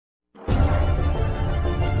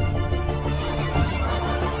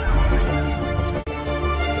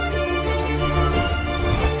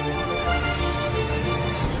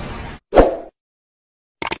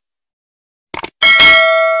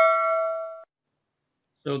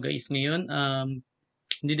So guys, ngayon,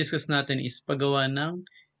 di-discuss natin is paggawa ng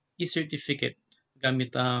e-certificate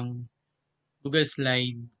gamit ang Google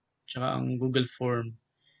Slide tsaka ang Google Form.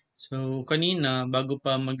 So kanina, bago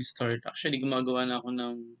pa mag-start, actually gumagawa na ako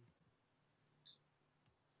ng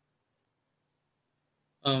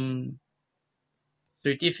um,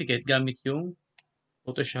 certificate gamit yung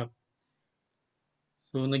Photoshop.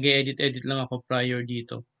 So nag-edit-edit lang ako prior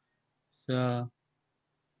dito sa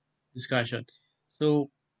discussion.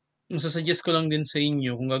 So masasuggest ko lang din sa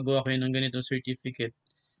inyo kung gagawa kayo ng ganitong certificate.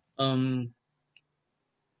 Yung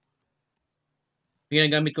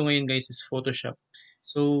ginagamit ko ngayon guys is Photoshop.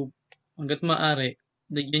 So, hangga't maaari,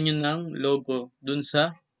 lagyan nyo ng logo dun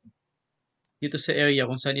sa, dito sa area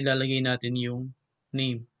kung saan ilalagay natin yung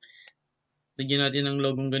name. Lagyan natin ng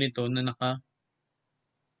logong ganito na naka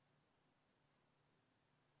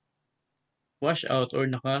wash out or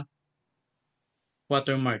naka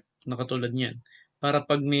watermark na katulad niyan. Para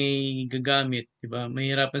pag may gagamit, di ba,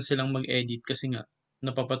 mahirapan silang mag-edit kasi nga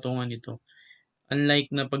napapatungan nito. Unlike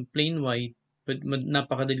na pag plain white,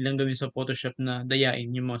 napakadali lang gawin sa Photoshop na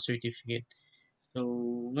dayain yung mga certificate. So,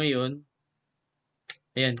 ngayon,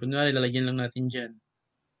 ayan, kunwari lalagyan lang natin dyan.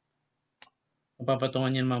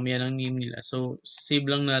 Mapapatungan yan mamaya ng name nila. So, save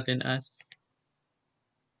lang natin as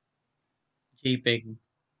JPEG.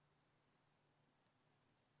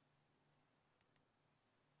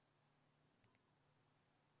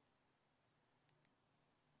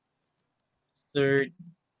 Insert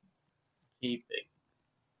JPEG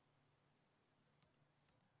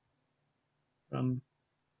from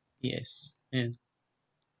PS. Ayan.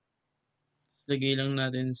 Lagay lang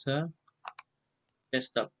natin sa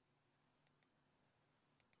desktop.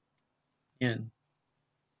 Ayan.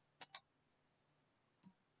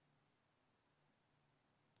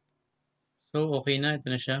 So, okay na. Ito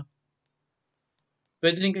na siya.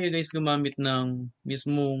 Pwede rin kayo guys gumamit ng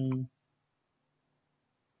mismong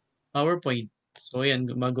PowerPoint. So, ayan.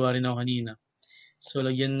 Gumagawa rin ako kanina. So,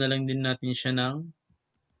 lagyan na lang din natin siya ng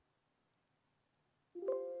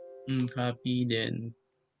copy, then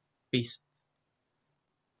paste.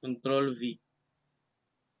 Control V.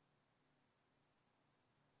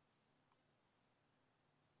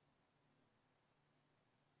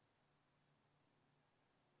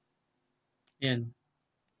 Ayan.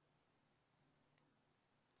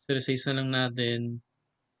 So, resize na lang natin.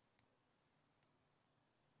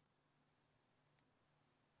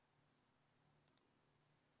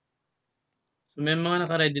 So, may mga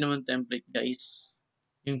naka-ready naman template guys.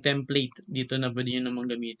 Yung template dito na pwede nyo naman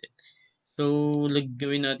gamitin. So,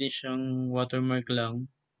 gawin natin siyang watermark lang.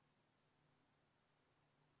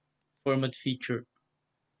 Format feature.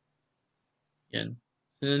 Yan.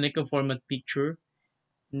 So, nilagay ko format picture.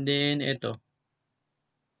 And then, ito.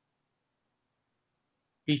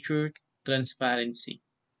 Picture transparency.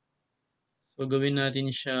 So, gawin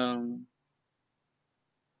natin siyang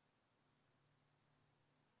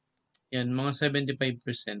yan, mga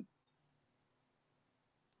 75%.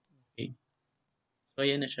 Okay. So,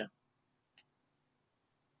 ayan na siya.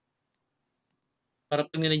 Para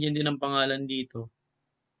pag nilagyan din ng pangalan dito,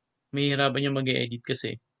 may hirapan niya mag-edit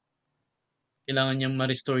kasi kailangan niyang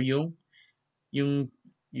ma-restore yung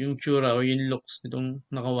yung tsura o yung looks nitong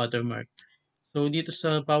naka-watermark. So, dito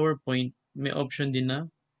sa PowerPoint, may option din na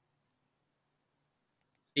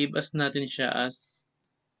save as natin siya as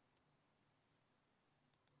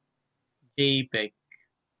JPEG.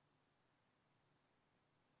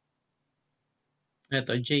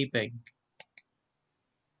 Ito, JPEG.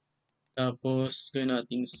 Tapos, gawin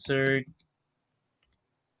natin insert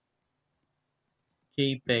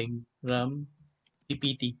JPEG from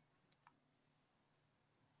PPT.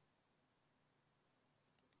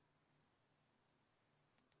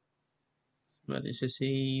 So, natin siya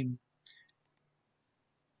save.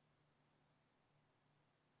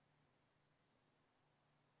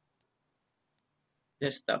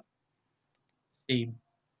 Desktop. Save.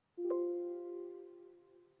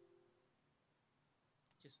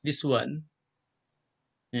 Just this one.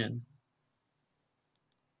 Ayan.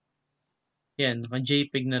 Ayan,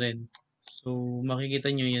 naka-JPEG na rin. So, makikita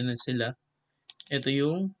nyo yan na sila. Ito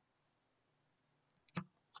yung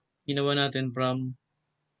ginawa natin from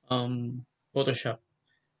Photoshop.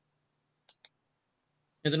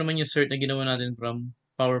 Ito naman yung cert na ginawa natin from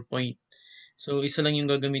PowerPoint. So, isa lang yung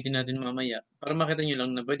gagamitin natin mamaya para makita nyo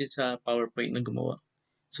lang na pwede sa PowerPoint na gumawa.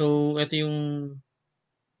 So, ito yung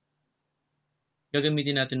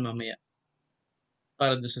gagamitin natin mamaya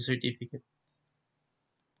para doon sa certificate.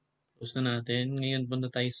 Close na natin. Ngayon,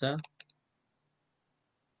 punta tayo sa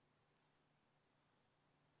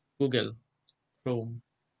Google Chrome.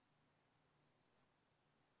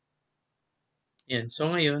 Yan.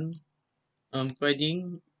 So ngayon,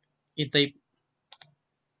 pwedeng i-type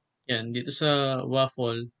yan dito sa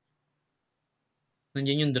waffle,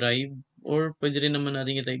 nandiyan yung drive, or pwede rin naman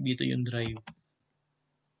natin i-type dito yung drive.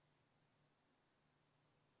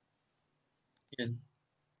 Yan.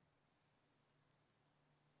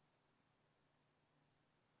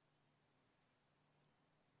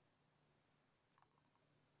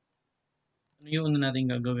 Ano yung una natin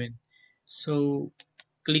gagawin? So,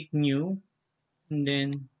 click new, and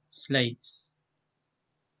then slides.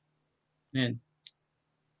 Yan.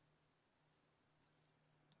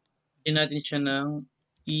 Bigyan natin siya ng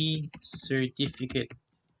e-certificate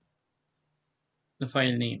na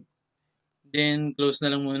file name. Then, close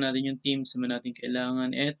na lang muna natin yung themes na natin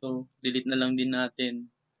kailangan. Eto, delete na lang din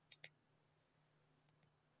natin.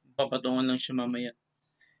 Papatungan lang siya mamaya.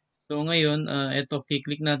 So, ngayon, eto,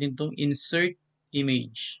 click natin tong insert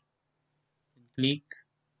image. Click,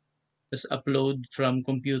 tapos upload from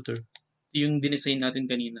computer. Ito yung dinesign natin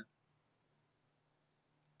kanina.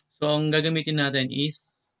 So, ang gagamitin natin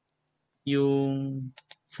is yung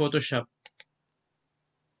Photoshop.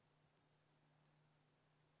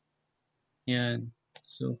 Yan.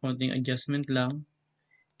 So, konting adjustment lang.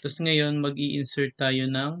 Tapos ngayon, mag-i-insert tayo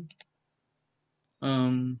ng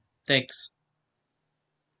text.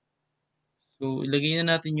 So, ilagay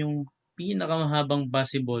na natin yung pinakamahabang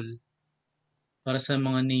possible para sa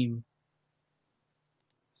mga name.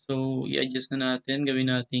 So, i-adjust na natin.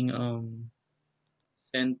 Gawin nating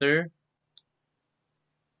center,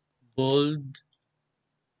 bold,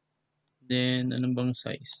 then anong bang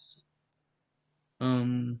size?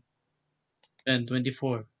 24.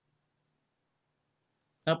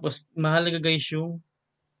 Tapos, mahalaga guys yung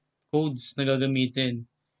codes na gagamitin.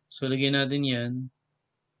 So, lagyan natin yan.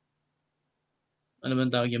 Ano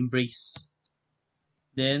bang tawag yan? Brace.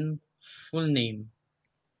 Then, full name.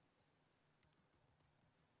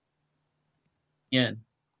 Yan.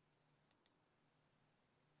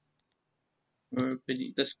 Or,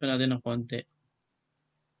 pwede itas pa natin ng konti.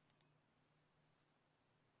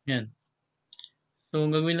 Yan. So,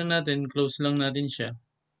 ang gagawin lang natin, close lang natin siya.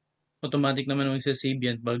 Automatic naman magsasave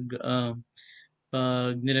yan pag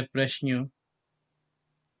nirefresh nyo.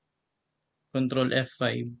 Control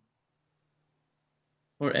F5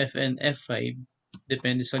 or FN F5,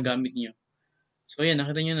 depende sa gamit nyo. So, ayan,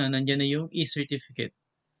 nakita nyo na, nandyan na yung e-certificate.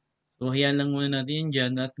 So, hayaan lang muna natin yan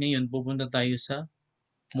dyan at ngayon, pupunta tayo sa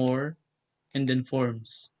More and then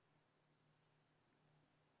Forms.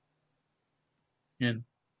 Yan.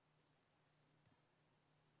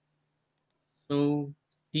 So,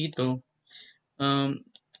 dito,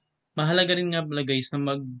 mahalaga rin nga pala guys na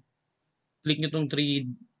mag-click nyo tong 3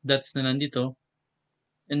 dots na nandito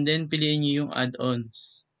and then piliin nyo yung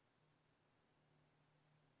add-ons.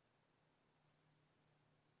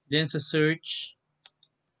 Then sa search,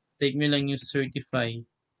 type nyo lang yung Certify.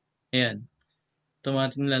 Ayan.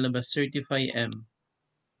 Automatic lalabas Certify'em.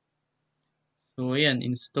 So, ayan,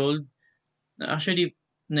 installed. Actually,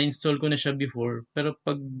 na-install ko na siya before. Pero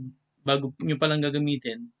bago nyo palang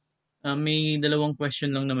gagamitin, may dalawang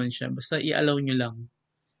question lang naman siya. Basta i-allow nyo lang.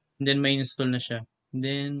 And then, may install na siya. And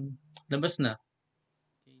then, labas na.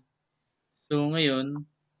 Okay. So, ngayon,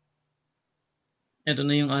 ito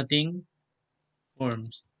na yung ating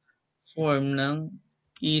forms. Form ng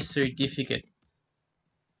e-certificate.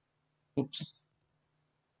 Oops.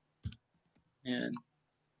 Ayan.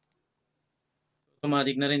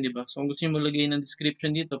 Automatic na rin, di ba? So, kung gusto nyo maglagay ng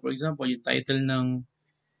description dito, for example, yung title ng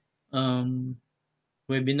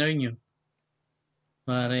webinar nyo,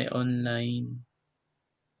 pare online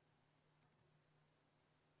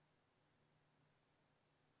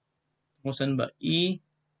kung saan ba?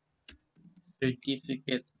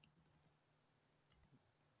 E-certificate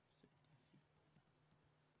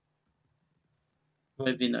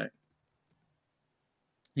webinar.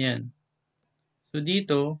 Yan. So,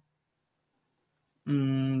 dito,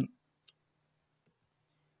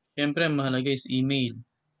 syempre, mahalaga is email.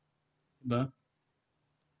 Diba?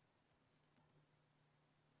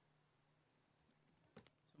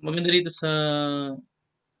 Maganda dito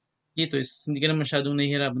is hindi ka na masyadong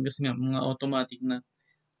nahihirapan kasi nga mga automatic na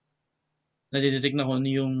nadidetect na kung ano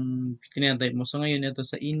yung tinatype mo. So, ngayon, ito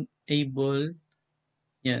sa enable,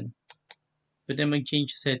 yan. Pwede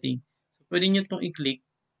mag-change setting. So, pwede nyo itong i-click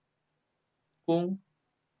kung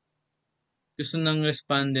gusto ng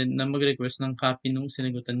respondent na mag-request ng copy nung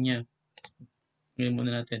sinagutan niya. Ngayon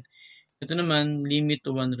muna natin. Ito naman, limit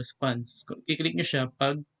to one response. I-click nyo siya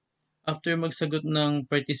pag after magsagot ng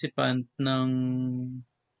participant ng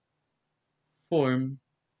form,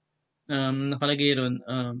 nakalagay ron,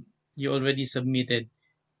 you already submitted.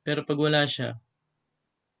 Pero pag wala siya,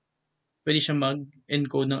 pwede siya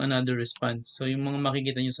mag-encode ng another response. So, yung mga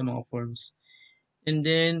makikita nyo sa mga forms. And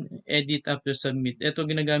then, edit after submit. Ito,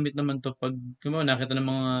 ginagamit naman to pag nakita ng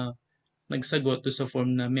mga nagsagot to sa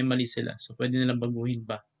form na may mali sila. So, pwede nilang baguhin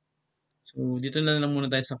pa. So, dito na lang muna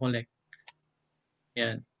tayo sa collect.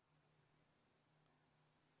 Yan.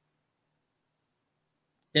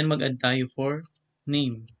 Then, mag-add tayo for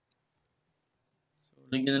name. So,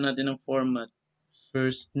 lagyan na natin ng format.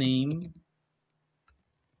 First name,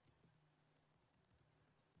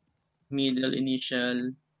 middle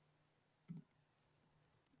initial,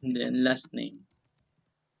 and then last name.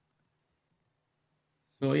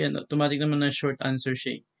 So, ayan, automatic naman na short answer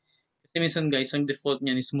siya. Kasi minsan guys, ang default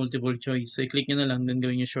niyan is multiple choice. So, i-click nyo na lang, then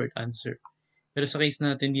gawin yung short answer. Pero sa case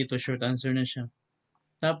natin dito, short answer na siya.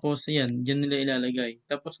 Tapos, ayan, dyan nila ilalagay.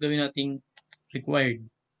 Tapos, gawin nating required.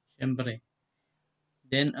 Siyempre.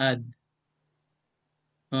 Then, add.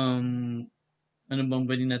 Ano bang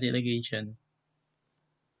pwede natin ilagay dyan?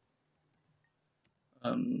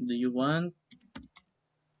 Do you want?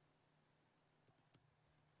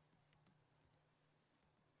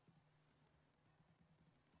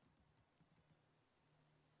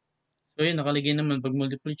 So, yun, nakalagay naman pag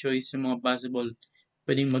multiple choice, yung mga possible.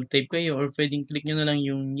 Pwedeng mag-type kayo or pwedeng click nyo na lang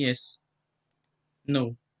yung yes,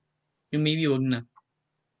 no. Yung maybe, wag na.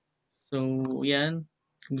 So, yan.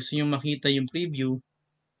 Kung gusto nyo makita yung preview,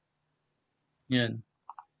 yan.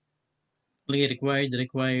 Lagay required.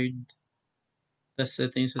 Tapos,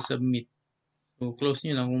 ito yung sa submit. So, close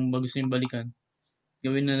nyo lang kung gusto nyo balikan.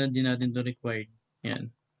 Gawin na din natin to required.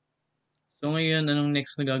 Yan. So, ngayon, anong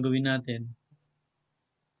next na gagawin natin?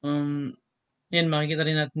 Yan, makikita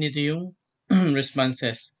rin natin dito yung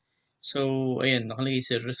responses. So, ayan, nakalagay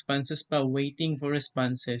sa responses pa, waiting for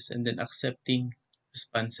responses, and then accepting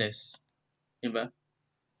responses. Diba?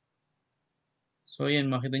 So, ayan,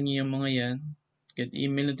 makita niyo yung mga yan. Get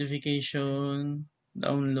email notification,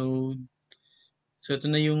 download. So, ito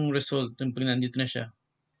na yung result. Yung pag nandito na siya.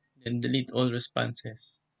 Then, delete all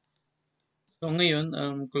responses. So, ngayon,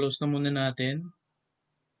 close na muna natin.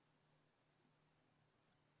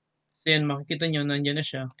 So, yan, makikita nyo, nandiyan na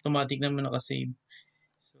siya. Automatic naman nakasave.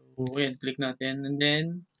 So, ayan, click natin. And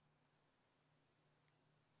then,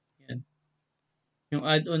 yan. Yung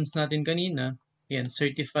add-ons natin kanina, ayan,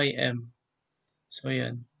 Certify'em. So,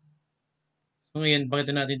 ayan. So, ngayon,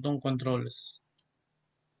 pakita natin itong controls.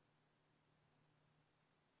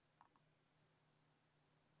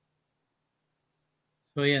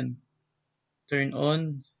 So, ayan. Turn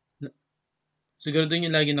on. Siguro doon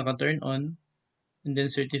yung lagi naka-turn on. And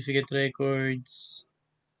then, certificate records.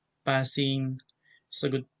 Passing.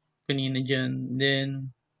 Sagot kanina dyan.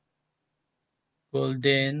 Then,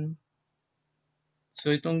 golden.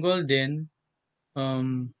 So, itong golden,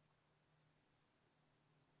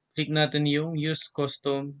 click natin yung use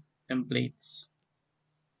custom templates.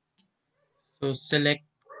 So, select.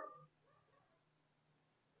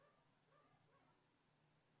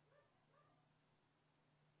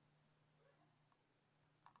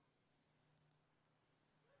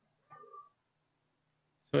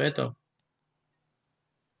 So, ito.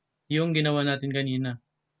 Yung ginawa natin kanina.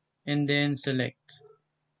 And then, select.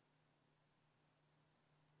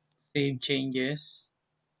 Save changes.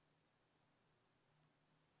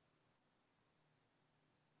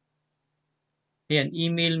 Ayan,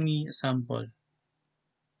 email me a sample.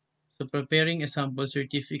 So, preparing a sample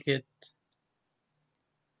certificate.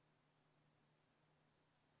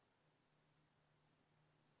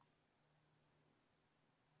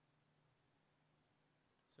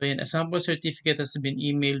 So, ayan, a sample certificate has been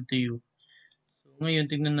emailed to you. So, ngayon,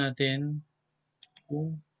 tignan natin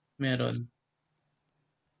kung meron.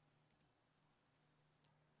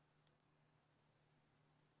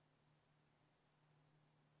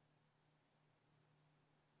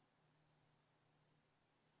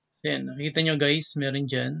 So, ayan, nakikita nyo guys, meron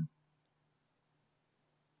dyan.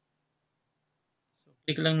 So,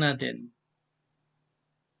 click lang natin.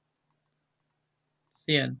 So,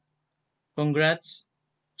 ayan. Congrats.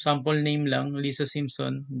 Sample name lang, Lisa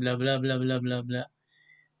Simpson, blah, blah, blah, blah, blah, blah.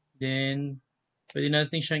 Then, pwede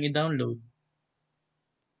natin siyang i-download.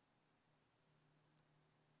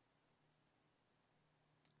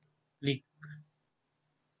 Click.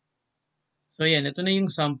 So, ayan, ito na yung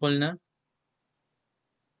sample na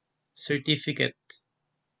certificate.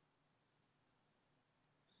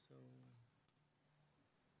 So,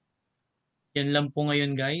 yan lang po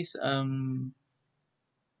ngayon guys.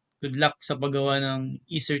 Good luck sa paggawa ng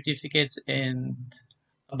e-certificates and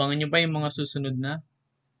abangan nyo pa yung mga susunod na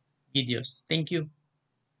videos. Thank you.